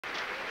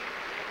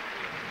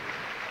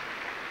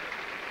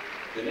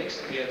The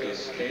next pair to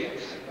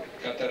skate,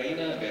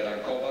 Kateřina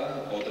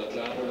Beránková od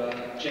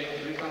Dlabola, Czech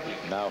Republic.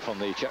 Now from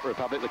the Czech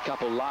Republic, the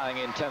couple lying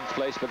in 10th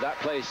place, but that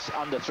place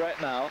under threat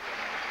now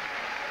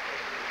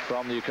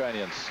from the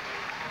Ukrainians.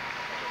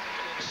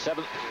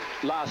 7th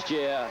last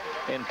year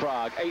in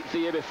Prague, 8th the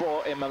year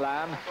before in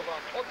Milan.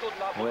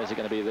 Where's it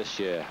going to be this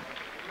year?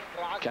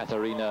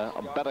 Kateřina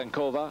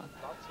Beránková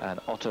and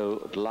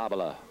Otto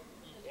Dlabola.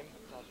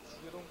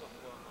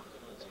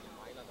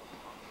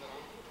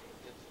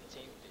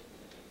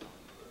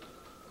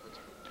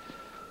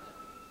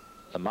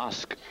 The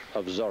Mask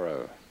of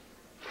Zorro.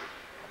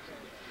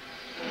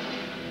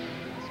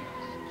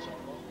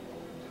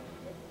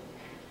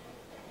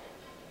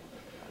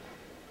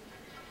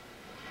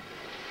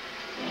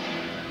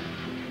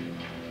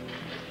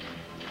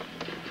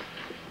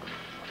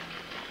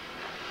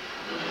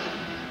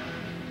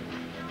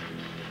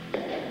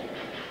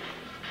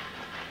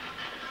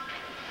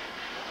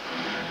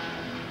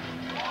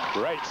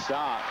 Great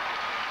start.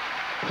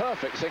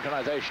 Perfect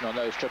synchronization on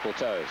those triple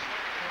toes.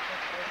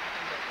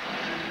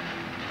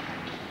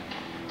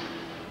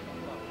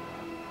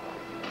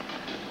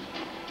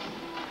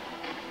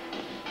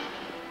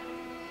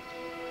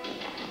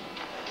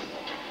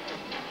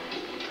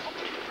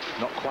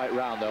 Not quite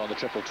round though on the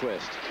triple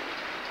twist.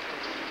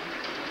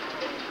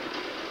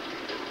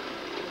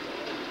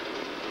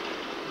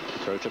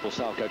 Throw triple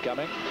salto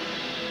coming.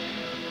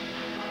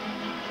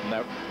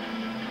 No.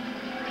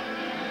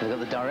 They got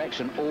the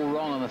direction all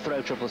wrong on the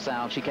throw triple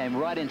sal. She came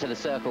right into the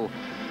circle.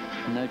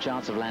 No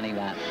chance of landing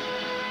that.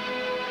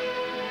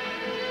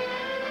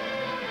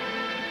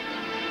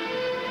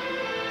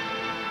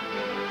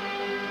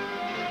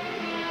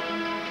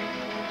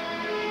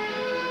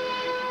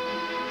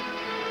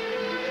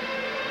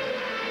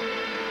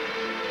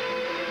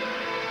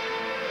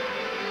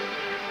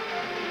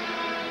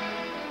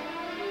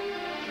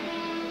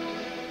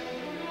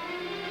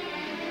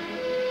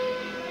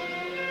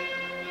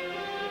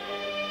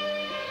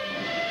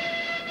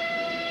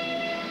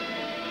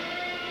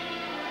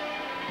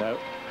 No,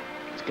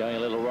 it's going a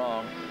little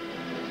wrong.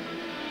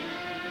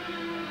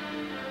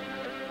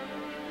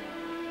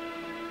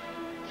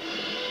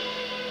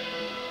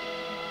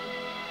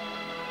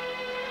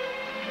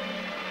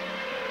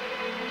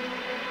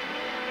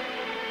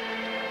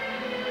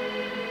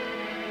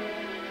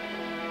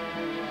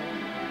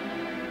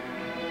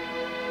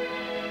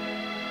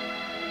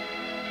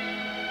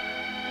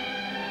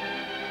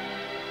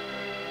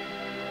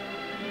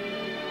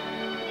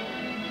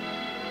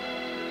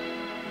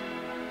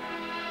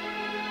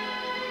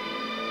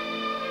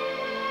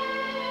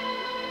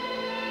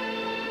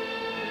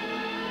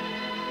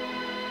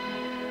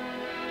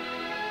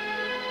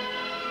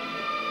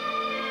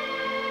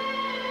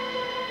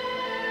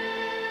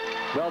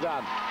 Well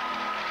done.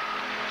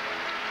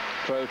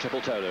 Throw triple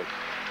toe loop.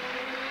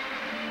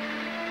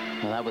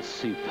 Well, that was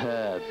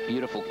superb.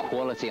 Beautiful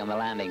quality on the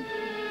landing.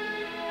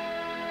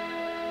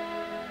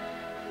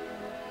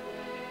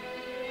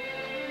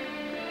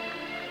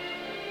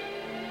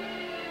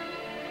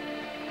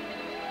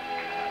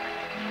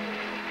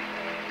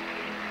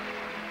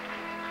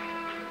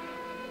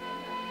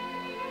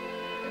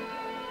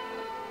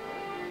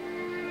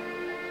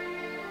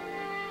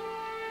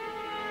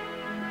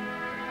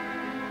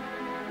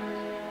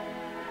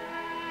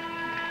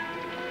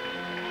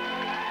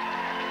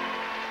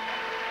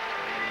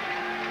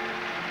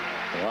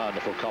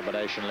 Wonderful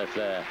combination lift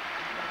there.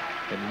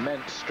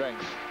 Immense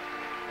strength.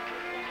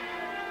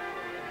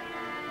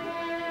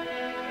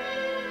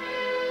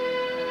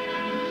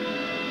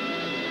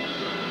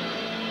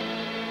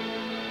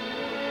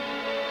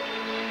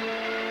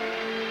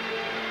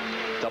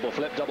 Double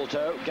flip, double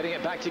toe, getting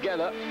it back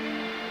together.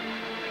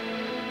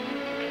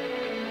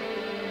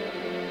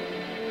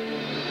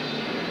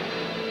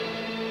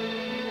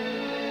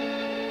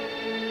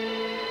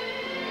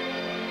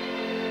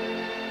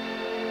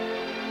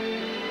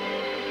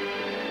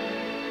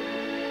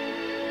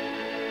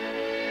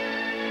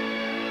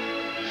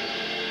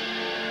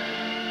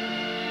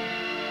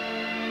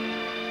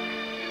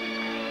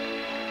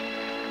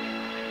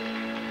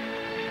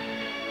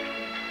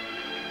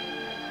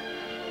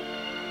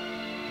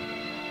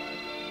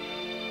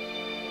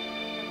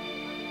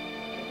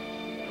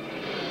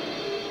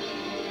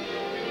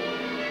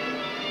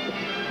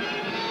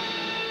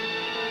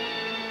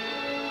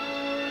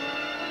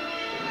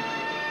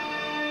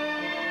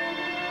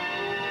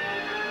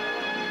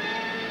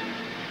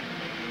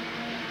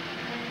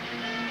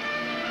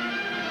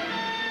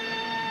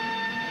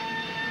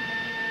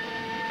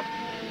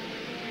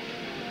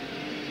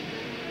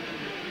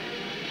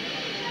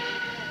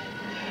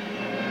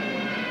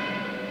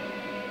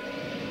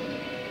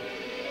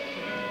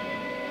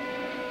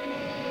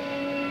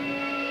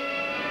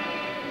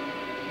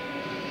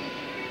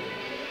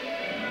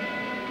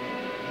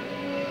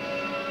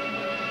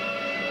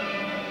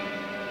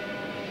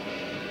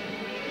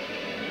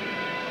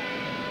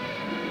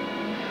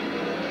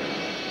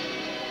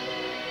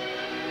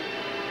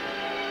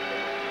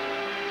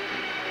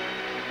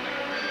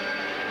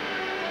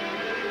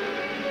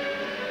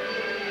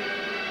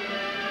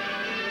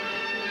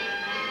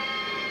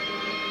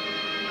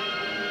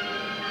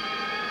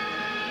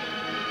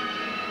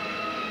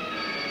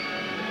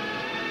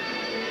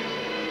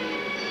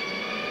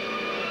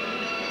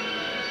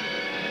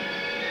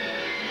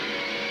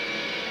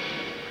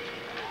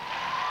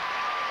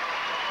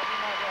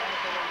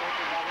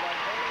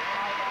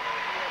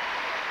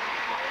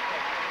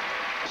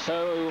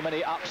 So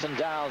many ups and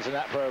downs in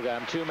that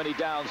program, too many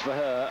downs for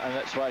her, and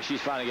that's why she's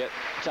finding it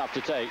tough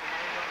to take.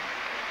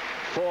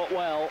 Fought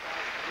well.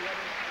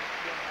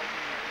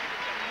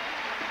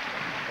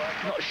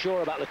 Not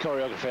sure about the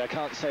choreography. I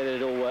can't say that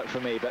it all worked for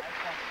me, but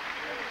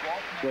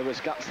there was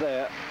guts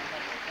there,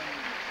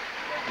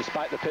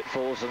 despite the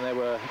pitfalls, and there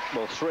were,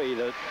 well, 3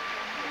 that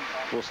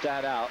will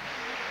stand out.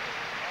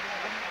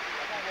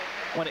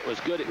 When it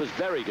was good, it was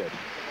very good.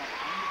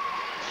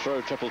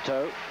 Throw triple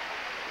toe,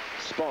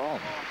 spot on.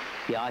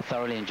 Yeah, I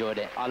thoroughly enjoyed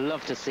it. I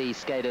love to see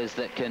skaters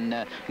that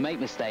can make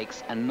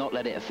mistakes and not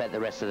let it affect the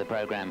rest of the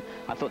program.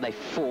 I thought they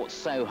fought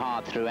so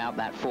hard throughout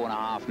that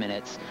 4.5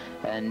 minutes,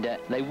 and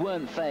they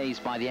weren't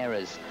fazed by the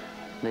errors.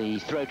 The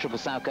throw triple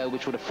salchow,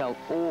 which would have felt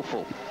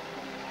awful,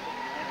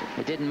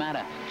 it didn't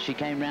matter. She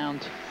came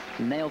round,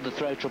 nailed the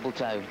throw triple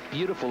toe.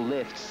 Beautiful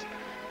lifts.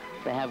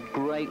 They have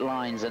great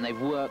lines, and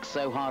they've worked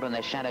so hard on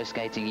their shadow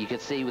skating. You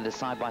could see with the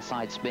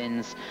side-by-side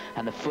spins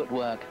and the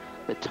footwork,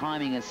 the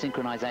timing and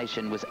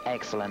synchronization was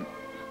excellent.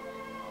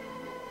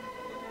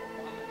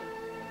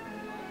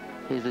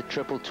 Here's the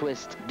triple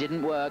twist.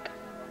 Didn't work.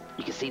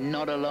 You can see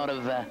not a lot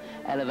of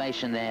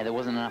elevation there. There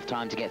wasn't enough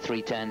time to get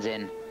 3 turns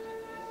in.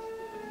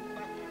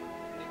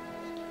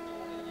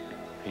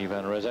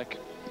 Ivan Rezek.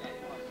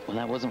 Well,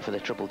 that wasn't for the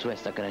triple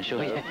twist, I can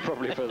assure you.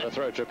 Probably for the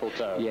throw triple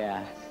toe.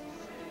 Yeah.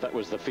 That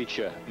was the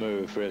feature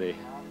move, really.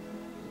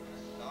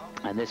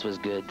 And this was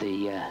good.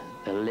 The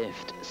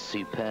lift,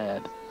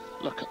 superb.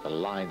 Look at the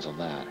lines on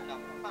that.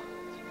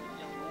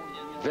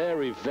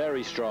 Very,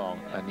 very strong,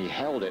 and he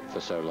held it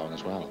for so long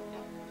as well.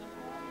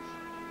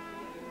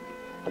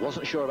 I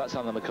wasn't sure about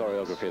some of the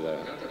choreography,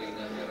 though.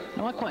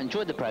 No, I quite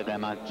enjoyed the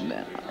program.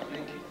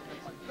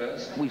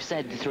 We've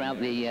said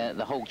throughout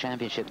the whole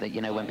championship that,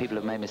 you know, when people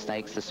have made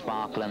mistakes, the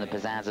sparkle and the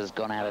pizzazz has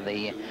gone out of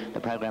the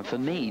program. For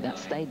me, that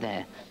stayed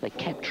there. They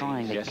kept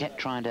trying. They kept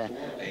trying to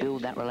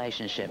build that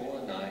relationship.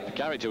 The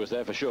character was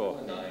there for sure.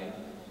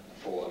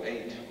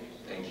 9-4-8.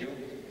 Thank you.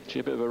 She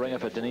a bit of a ringer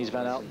for Denise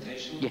Van Alten.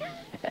 Yeah.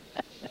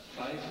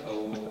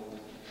 5-0.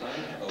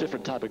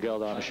 Different type of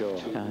girl, I'm sure.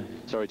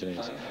 Sorry,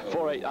 Denise.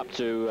 4-8 up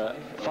to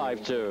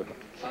 5-2.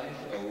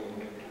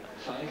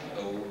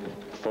 5-0.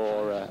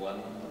 For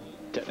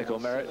technical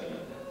merit.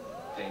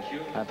 Thank you.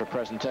 And for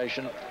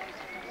presentation,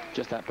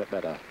 just that bit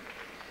better.